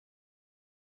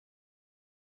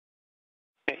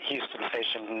Houston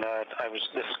station.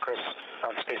 This is Chris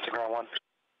on Station Ground 1.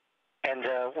 And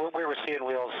we were seeing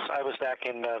wheels. I was back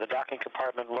in the docking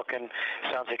compartment looking.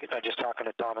 Sounds like, just talking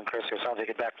to Tom and Chris here, sounds like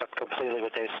it backed up completely,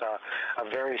 but they saw a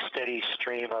very steady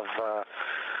stream of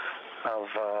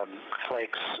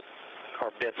flakes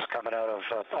or bits coming out of,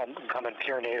 coming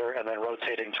purinator and then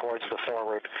rotating towards the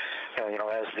forward, as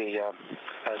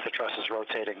the truss is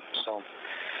rotating. So,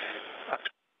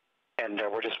 and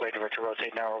we're just waiting for it to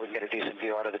rotate now, or we can get a decent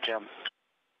view out of the gym.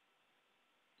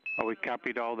 Well, we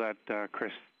copied all that,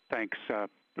 Chris. Thanks.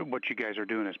 What you guys are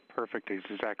doing is perfect. It's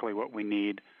exactly what we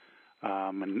need.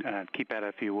 And keep at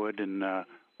it if you would, and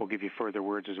we'll give you further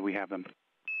words as we have them.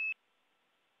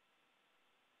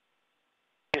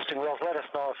 Houston, Will, let us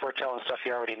know if we're telling stuff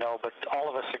you already know, but all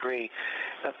of us agree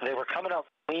that they were coming out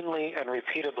cleanly and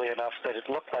repeatably enough that it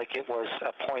looked like it was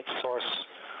a point source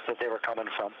that they were coming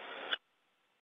from.